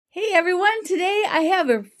Hey everyone, today I have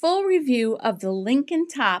a full review of the Lincoln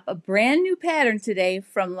Top, a brand new pattern today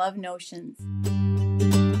from Love Notions.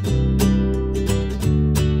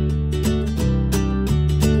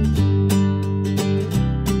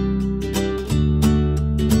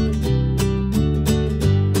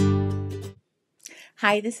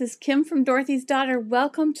 Hi, this is Kim from Dorothy's Daughter.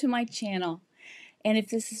 Welcome to my channel. And if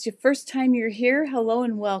this is your first time you're here, hello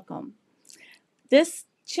and welcome. This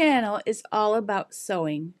channel is all about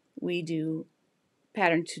sewing. We do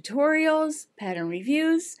pattern tutorials, pattern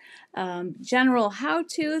reviews, general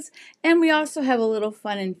how-tos, and we also have a little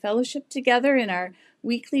fun and fellowship together in our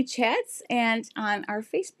weekly chats and on our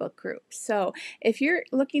Facebook group. So if you're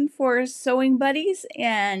looking for sewing buddies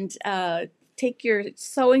and take your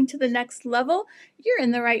sewing to the next level, you're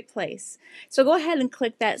in the right place. So go ahead and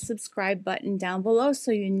click that subscribe button down below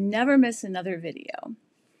so you never miss another video.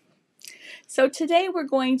 So today we're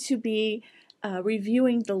going to be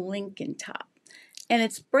reviewing the Lincoln Top. And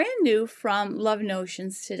it's brand new from Love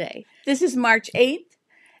Notions today. This is March 8th,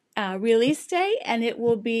 release day, and it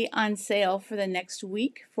will be on sale for the next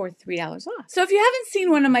week for $3 off. So if you haven't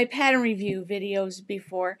seen one of my pattern review videos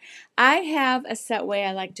before, I have a set way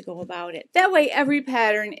I like to go about it. That way every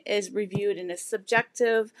pattern is reviewed in a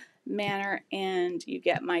subjective manner and you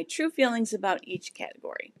get my true feelings about each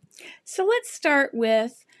category. So let's start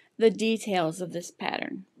with the details of this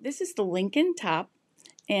pattern. This is the Lincoln Top,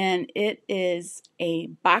 and it is a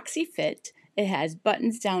boxy fit. It has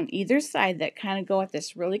buttons down either side that kind of go at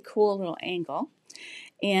this really cool little angle,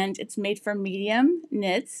 and it's made for medium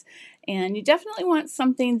knits, and you definitely want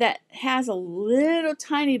something that has a little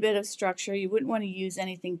tiny bit of structure. You wouldn't want to use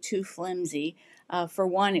anything too flimsy. For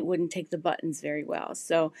one, it wouldn't take the buttons very well.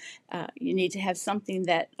 So you need to have something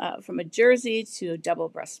that from a jersey to a double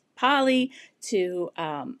breast poly to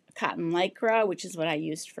cotton lycra, which is what I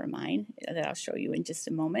used for mine, that I'll show you in just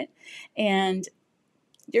a moment. And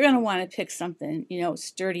you're going to want to pick something,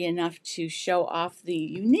 sturdy enough to show off the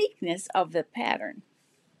uniqueness of the pattern.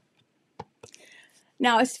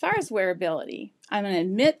 Now, as far as wearability, I'm going to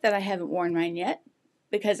admit that I haven't worn mine yet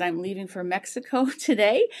because I'm leaving for Mexico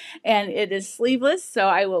today, and it is sleeveless, so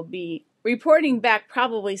I will be reporting back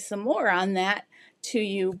probably some more on that to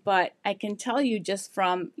you, but I can tell you just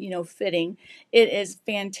from, fitting, it is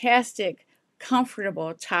fantastic,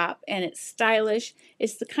 comfortable top, and it's stylish.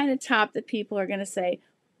 It's the kind of top that people are going to say,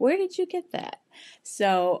 where did you get that?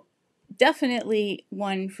 So definitely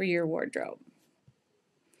one for your wardrobe.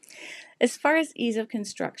 As far as ease of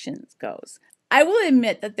construction goes, I will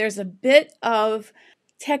admit that there's a bit of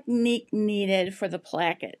technique needed for the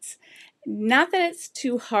plackets. Not that it's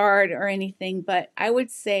too hard or anything, but I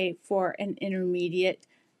would say for an intermediate,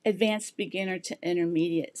 advanced beginner to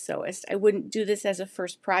intermediate sewist. I wouldn't do this as a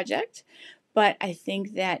first project, but I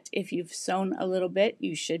think that if you've sewn a little bit,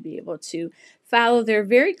 you should be able to follow their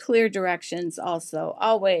very clear directions also.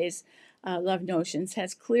 Always, Love Notions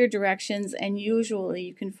has clear directions, and usually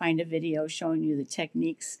you can find a video showing you the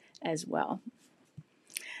techniques as well.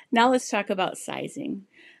 Now let's talk about sizing.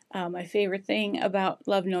 My favorite thing about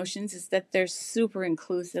Love Notions is that they're super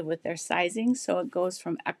inclusive with their sizing, so it goes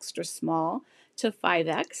from extra small to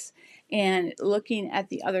 5X. And looking at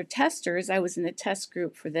the other testers, I was in a test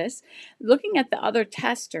group for this, looking at the other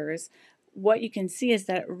testers, what you can see is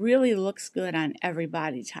that it really looks good on every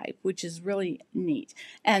body type, which is really neat.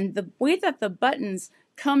 And the way that the buttons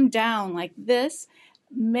come down like this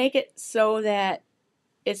make it so that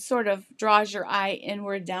it sort of draws your eye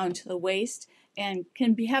inward down to the waist and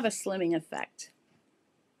can have a slimming effect.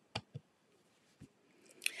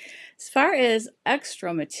 As far as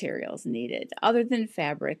extra materials needed, other than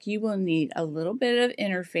fabric, you will need a little bit of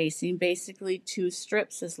interfacing, basically 2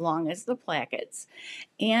 strips as long as the plackets,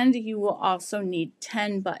 and you will also need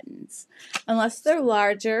 10 buttons. Unless they're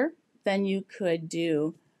larger, then you could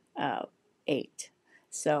do 8.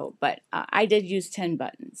 So, but I did use 10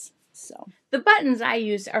 buttons. So the buttons I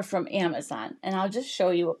used are from Amazon, and I'll just show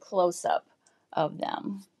you a close-up of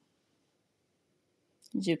them.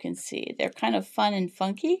 As you can see, they're kind of fun and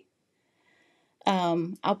funky.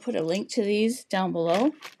 I'll put a link to these down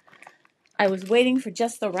below. I was waiting for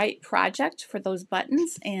just the right project for those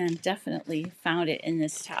buttons and definitely found it in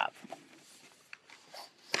this top.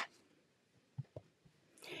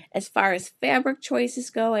 As far as fabric choices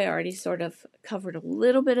go, I already sort of covered a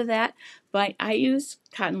little bit of that, but I used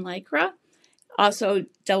cotton lycra. Also,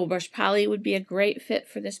 double brush poly would be a great fit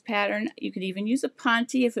for this pattern. You could even use a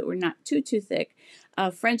ponte if it were not too thick.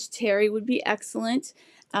 French terry would be excellent,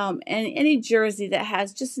 and any jersey that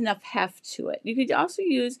has just enough heft to it. You could also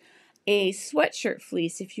use a sweatshirt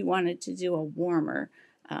fleece if you wanted to do a warmer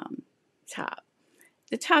top.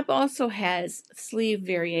 The top also has sleeve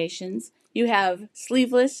variations. You have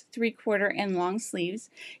sleeveless, 3/4, and long sleeves.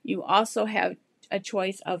 You also have a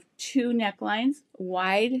choice of 2 necklines,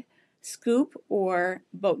 wide scoop or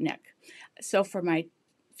boat neck. So for my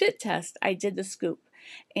fit test, I did the scoop,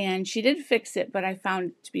 and she did fix it, but I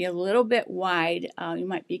found it to be a little bit wide. You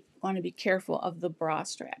might want to be careful of the bra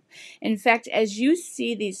strap. In fact, as you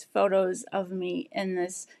see these photos of me in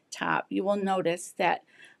this top, you will notice that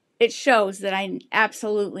it shows that I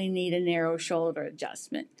absolutely need a narrow shoulder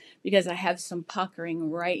adjustment because I have some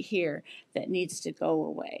puckering right here that needs to go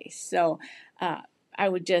away. So I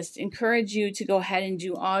would just encourage you to go ahead and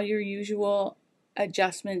do all your usual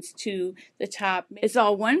adjustments to the top. It's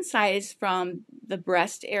all one size from the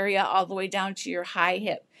breast area all the way down to your high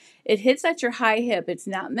hip. It hits at your high hip. It's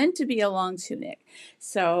not meant to be a long tunic.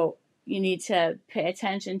 So you need to pay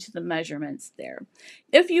attention to the measurements there.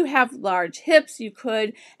 If you have large hips, you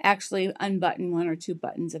could actually unbutton 1 or 2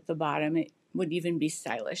 buttons at the bottom. It would even be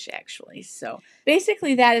stylish, actually. So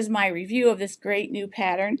basically that is my review of this great new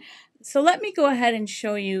pattern. So let me go ahead and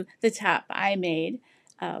show you the top I made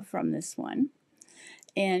from this one.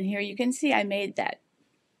 And here you can see I made that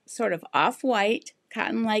sort of off-white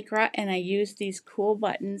cotton lycra, and I used these cool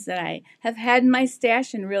buttons that I have had in my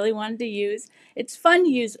stash and really wanted to use. It's fun to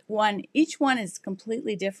use one. Each one is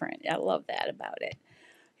completely different. I love that about it.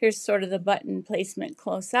 Here's sort of the button placement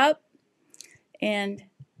close up, and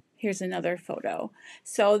here's another photo.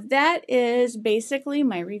 So that is basically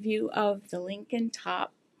my review of the Lincoln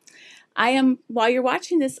top. While you're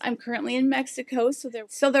watching this, I'm currently in Mexico,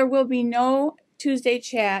 so there will be no Tuesday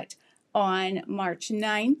chat on March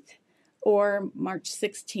 9th or March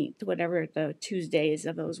 16th, whatever the Tuesdays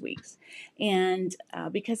of those weeks. And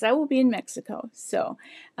because I will be in Mexico, so,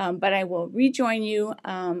 but I will rejoin you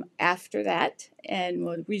after that, and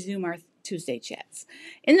we'll resume our Tuesday chats.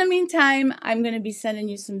 In the meantime, I'm going to be sending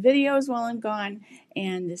you some videos while I'm gone,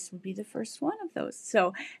 and this will be the first one of those.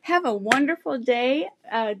 So have a wonderful day.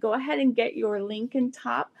 Go ahead and get your Lincoln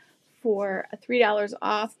top for $3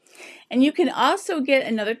 off. And you can also get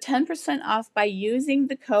another 10% off by using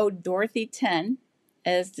the code Dorothy10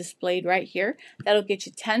 as displayed right here. That'll get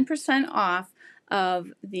you 10% off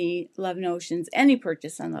of the Love Notions, any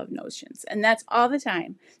purchase on Love Notions. And that's all the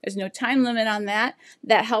time. There's no time limit on that.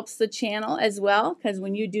 That helps the channel as well, because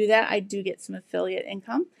when you do that, I do get some affiliate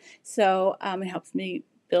income. So it helps me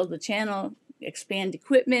build the channel, expand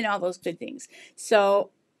equipment, all those good things. So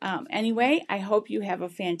anyway, I hope you have a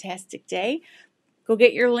fantastic day. Go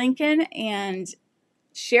get your Lincoln and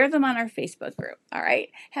share them on our Facebook group. All right.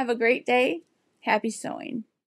 Have a great day. Happy sewing.